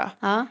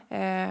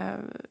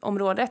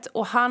miljöområdet.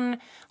 Och han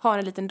har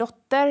en liten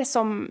dotter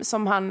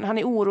som han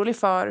är orolig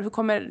för. Hur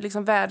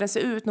kommer världen se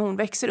ut när hon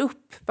växer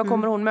upp? Vad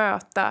kommer hon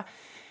möta?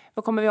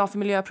 Vad kommer vi ha för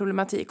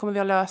miljöproblematik? Kommer vi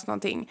ha löst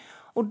någonting?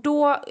 Och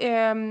då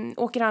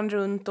åker han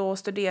runt och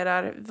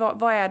studerar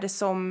vad är det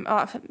som,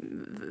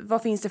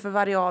 vad finns det för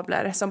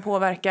variabler som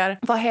påverkar?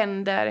 Vad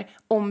händer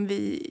om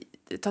vi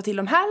tar till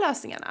de här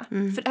lösningarna?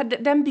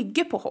 För den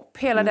bygger på hopp,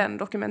 hela den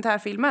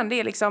dokumentärfilmen. Det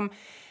är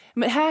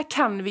men här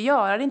kan vi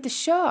göra, det är inte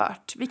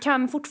kört. Vi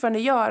kan fortfarande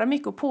göra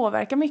mycket och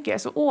påverka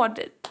mycket. Så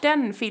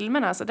den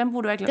filmen den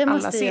borde verkligen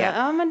alla se.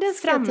 Ja, men den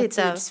ska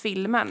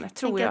Framtidsfilmen,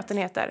 tror jag att den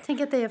heter.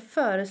 Tänk att det jag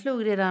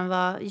föreslog redan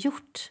var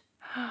gjort.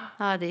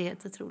 Ja, det är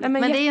helt otroligt. Nej,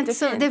 men det är inte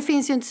så, det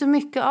finns ju inte så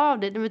mycket av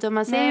det. Utan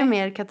man ser ju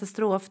mer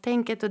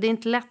katastroftänket. Och det är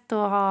inte lätt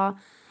att ha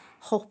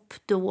hopp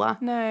då.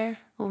 Nej.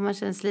 Och man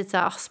känns lite så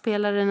här,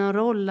 spelar det någon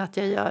roll att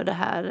jag gör det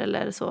här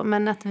eller så.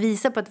 Men att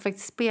visa på att det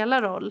faktiskt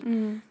spelar roll.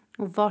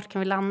 Och vart kan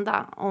vi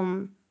landa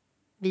om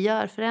vi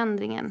gör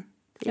förändringen.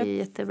 Det är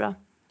jättebra.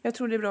 Jag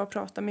tror det är bra att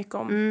prata mycket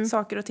om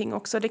saker och ting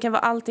också. Det kan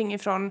vara allting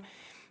ifrån...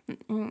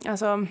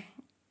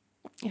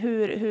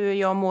 hur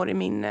jag mår i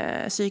min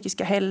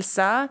psykiska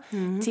hälsa,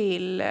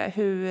 till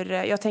hur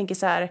jag tänker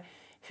så här,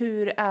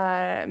 hur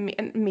är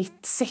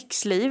mitt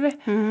sexliv?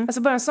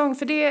 Alltså bara en sång,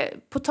 för det,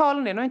 på tal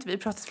om det, nu har inte vi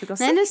pratat så mycket om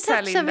sex. Nej, nu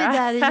touchar vi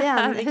där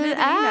igen. Hur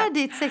är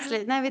ditt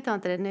sexliv? Nej, vi tar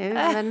inte det nu.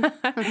 Men...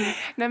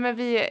 Nej, men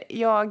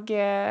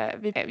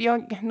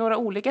jag några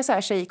olika så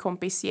här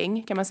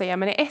tjejkompisgäng kan man säga,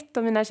 men i ett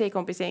av mina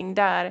tjejkompisgäng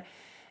där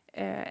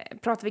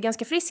pratar vi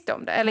ganska friskt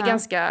om det, eller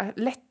ganska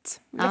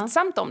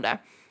lättsamt om det.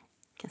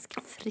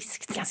 Ganska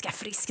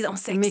friskt om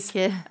sex.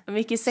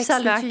 Mycket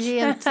sexsnack.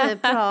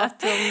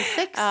 Prat om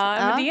sex.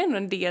 Men det är ändå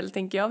en del,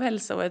 tänker jag, av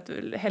hälsa och ett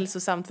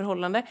hälsosamt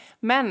förhållande.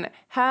 Men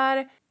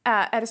här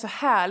är det så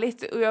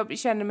härligt, och jag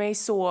känner mig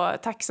så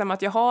tacksam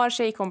att jag har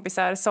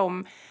tjejkompisar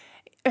som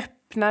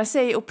öppnar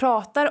sig och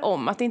pratar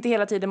om att det inte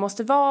hela tiden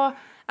måste vara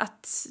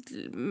att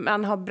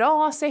man har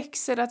bra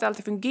sex eller att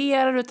allt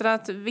fungerar, utan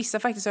att vissa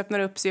faktiskt öppnar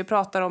upp sig och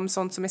pratar om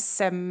sånt som är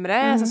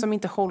sämre, alltså som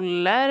inte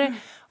håller.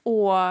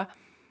 Och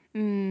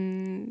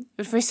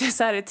du får ju säga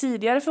så här,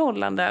 tidigare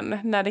förhållanden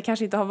när det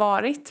kanske inte har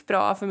varit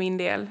bra för min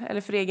del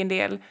eller för egen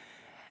del,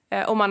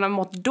 om man har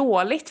mått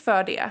dåligt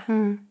för det.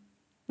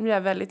 Det blir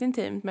väldigt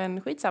intimt,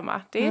 men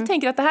skitsamma. Jag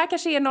tänker att det här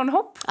kanske är någon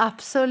hopp.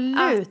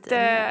 Absolut. Att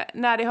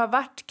när det har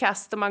varit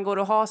kast och man går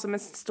och har som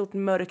ett stort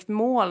mörkt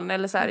moln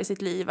eller så här i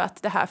sitt liv,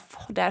 att det här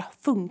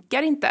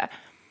funkar inte.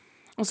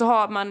 Och så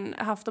har man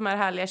haft de här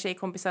härliga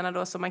tjejkompisarna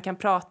då som man kan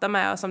prata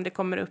med, och som det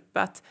kommer upp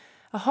att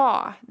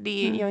jag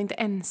är inte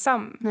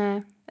ensam.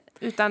 Nej.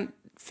 Utan,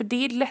 för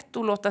det är lätt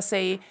att låta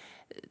sig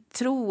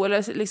tro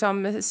eller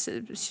liksom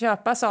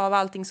köpas av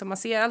allting som man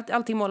ser.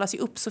 Allting målas ju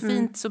upp så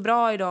fint, så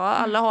bra idag.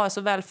 Alla har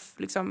så väl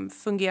liksom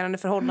fungerande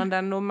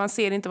förhållanden, och man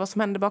ser inte vad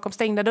som händer bakom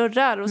stängda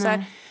dörrar. Och så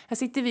här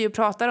sitter vi och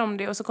pratar om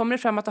det, och så kommer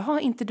det fram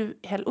att inte du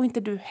heller, och inte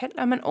du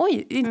heller. Men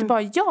oj, inte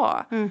bara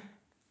jag.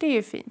 Det är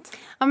ju fint.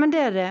 Ja, men det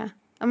är det.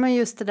 Ja, men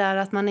just det där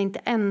att man är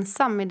inte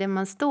ensam i det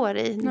man står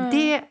i. Nej.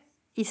 Det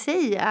i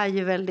sig är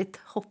ju väldigt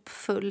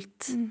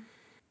hoppfullt.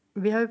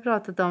 Vi har ju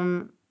pratat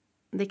om,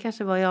 det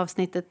kanske var i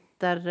avsnittet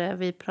där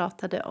vi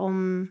pratade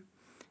om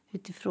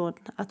utifrån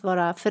att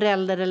vara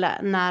förälder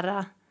eller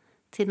nära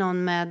till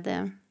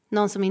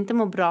någon som inte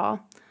mår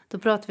bra. Då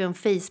pratar vi om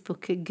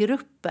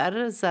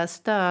Facebookgrupper, så här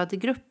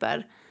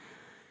stödgrupper.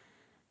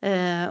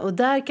 Och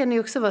där kan det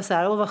ju också vara så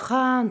här, vad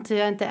skönt, jag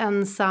är inte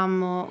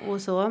ensam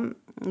och så.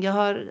 Jag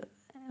har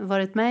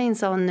varit med i en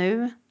sån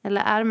nu,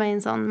 eller är med i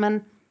en sån,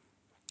 men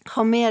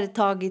har mer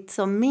tagit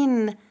som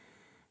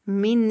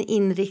min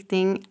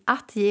inriktning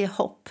att ge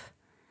hopp.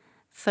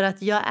 För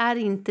att jag är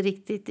inte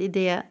riktigt i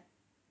det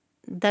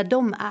där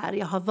de är.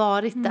 Jag har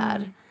varit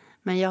där,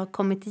 men jag har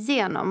kommit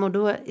igenom. Och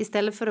då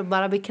istället för att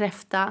bara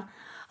bekräfta,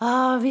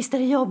 visst är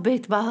det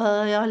jobbigt,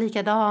 bara jag har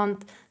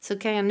likadant. Så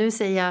kan jag nu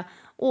säga,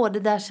 det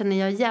där känner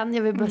jag igen.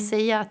 Jag vill bara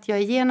säga att jag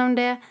är igenom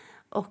det.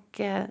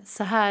 Och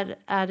så här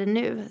är det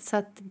nu. Så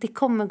att det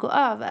kommer gå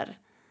över.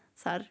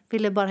 Så här,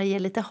 vill jag bara ge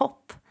lite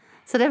hopp.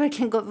 Så det har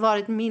verkligen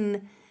varit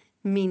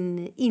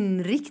min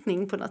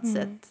inriktning på något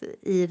sätt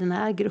i den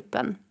här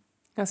gruppen.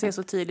 Jag ser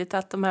så tydligt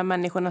att de här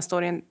människorna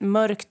står i en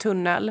mörk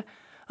tunnel.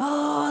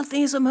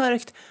 Allting är så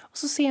mörkt. Och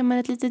så ser man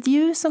ett litet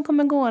ljus som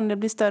kommer gående. Det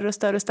blir större och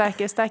större och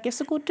starkare och starkare.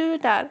 Så går du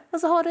där. Och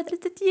så har du ett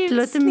litet ljus. Det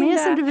låter mer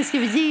som du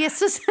beskriver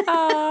Jesus.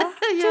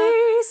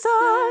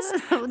 Jesus!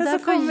 Och där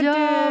får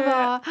jag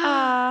vara.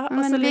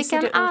 Men vi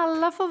kan upp.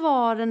 alla få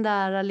vara den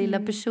där lilla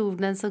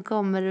personen som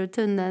kommer ur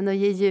tunneln och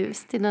ger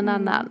ljus till någon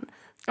annan.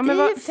 Det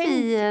är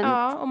fint.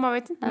 Och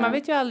man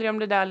vet ju aldrig om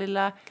det där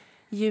lilla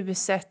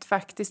ljuset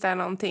faktiskt är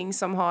någonting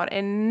som har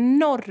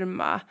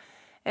enorma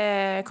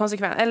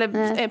konsekvenser,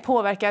 eller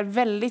påverkar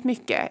väldigt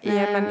mycket i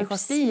en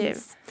människas liv.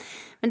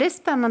 Men det är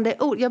spännande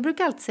ord. Jag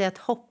brukar alltid säga att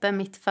hopp är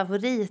mitt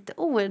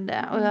favoritord.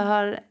 Och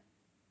jag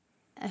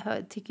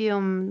tycker ju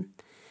om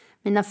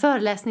mina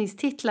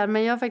föreläsningstitlar,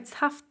 men jag har faktiskt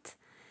haft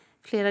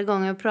flera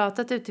gånger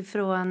pratat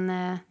utifrån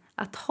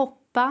att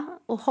hoppa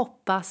och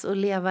hoppas och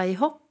leva i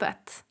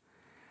hoppet.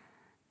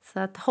 Så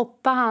att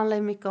hoppa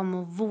handlar mycket om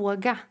att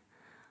våga.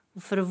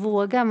 Och för att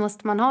våga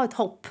måste man ha ett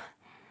hopp.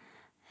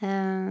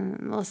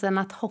 Och sen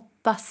att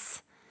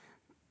hoppas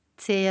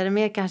ser jag det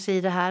mer kanske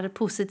i det här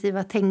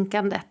positiva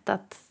tänkandet.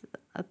 Att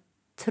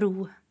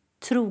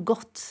tro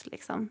gott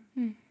liksom.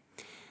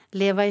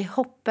 Leva i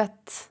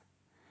hoppet.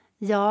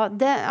 Ja,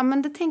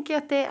 men det tänker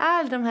jag att det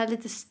är de här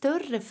lite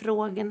större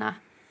frågorna.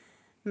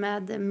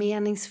 Med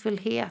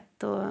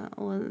meningsfullhet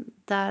och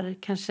där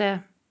kanske...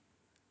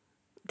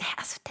 Det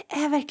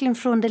är verkligen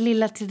från det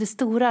lilla till det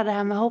stora, det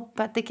här med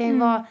hoppet. Det kan ju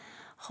vara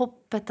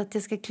hoppet att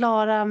jag ska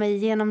klara mig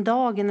genom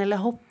dagen, eller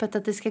hoppet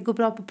att det ska gå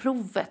bra på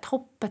provet,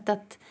 hoppet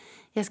att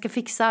jag ska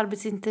fixa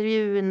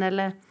arbetsintervjun,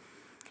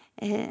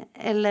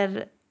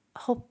 eller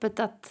hoppet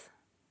att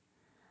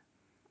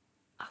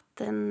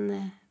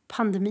en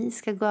pandemi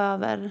ska gå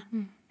över,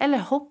 eller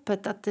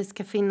hoppet att det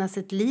ska finnas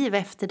ett liv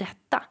efter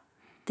detta.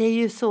 Det är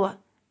ju så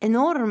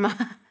enorma,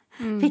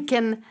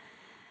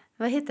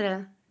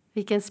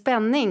 vilken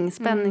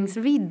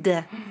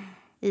spänningsvidd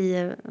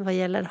i vad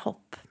gäller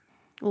hopp.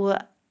 Och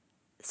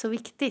så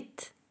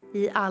viktigt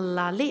i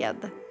alla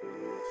led.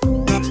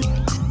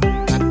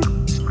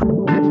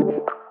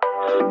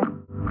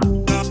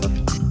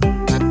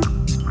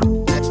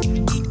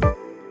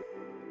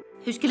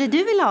 Skulle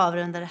du vilja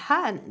avrunda det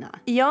här, Nina?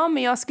 Ja,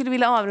 men jag skulle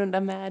vilja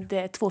avrunda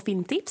med 2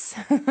 filmtips.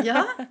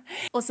 Ja.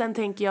 Och sen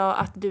tänker jag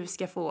att du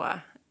ska få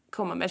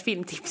komma med ett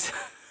filmtips.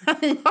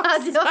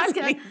 Jag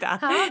ska... Linda.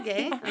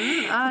 Okej.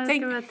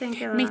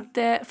 Mitt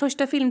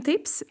första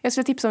filmtips. Jag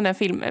ska tipsa om den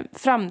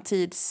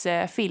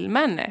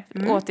framtidsfilmen.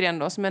 Återigen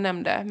då, som jag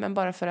nämnde. Men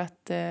bara för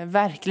att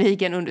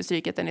verkligen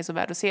understryka att den är så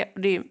värd att se.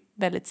 Det är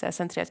väldigt så här,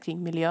 centrerat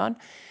kring miljön.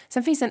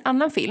 Sen finns en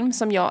annan film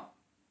som jag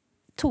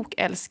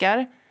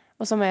älskar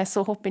och som är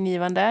så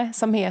hoppingivande.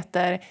 Som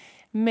heter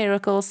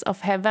Miracles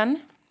of Heaven.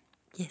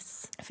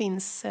 Yes.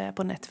 Finns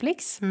på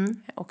Netflix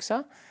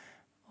också.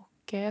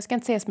 Jag ska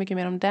inte säga så mycket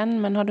mer om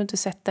den, men har du inte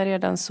sett den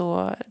redan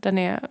så den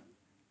är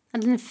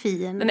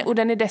fin. Och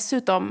den är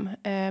dessutom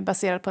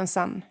baserad på en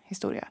sann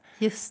historia.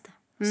 Just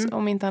det. Så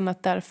om inte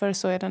annat därför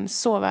så är den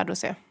så värd att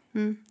se.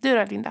 Du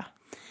då, Linda?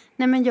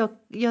 Nej, men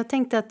jag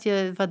tänkte att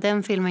det var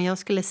den filmen jag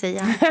skulle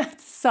säga.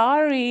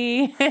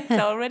 Sorry,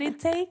 it's already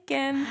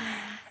taken.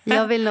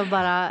 Jag vill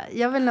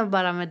nog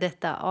bara med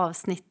detta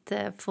avsnitt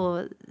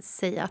få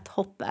säga att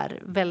hopp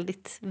är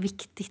väldigt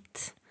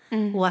viktigt.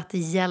 Och att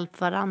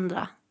hjälpa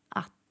varandra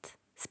att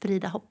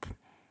sprida hopp.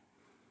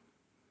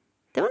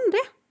 Det var nog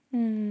det.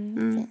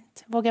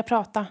 Fint. Våga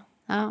prata.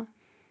 Ja.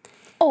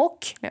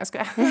 Och... Nej, jag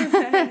skojar.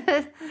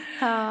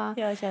 Ja.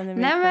 Jag känner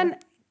mig men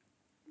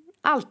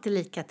alltid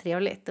lika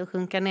trevligt att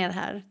sjunka ner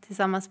här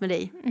tillsammans med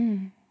dig.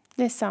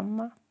 Det är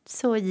samma.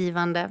 Så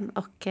givande.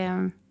 Och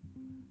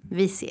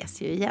vi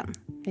ses ju igen.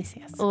 Vi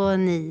ses. Och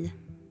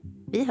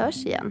vi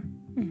hörs igen.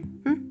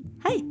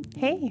 Hej!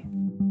 Hej!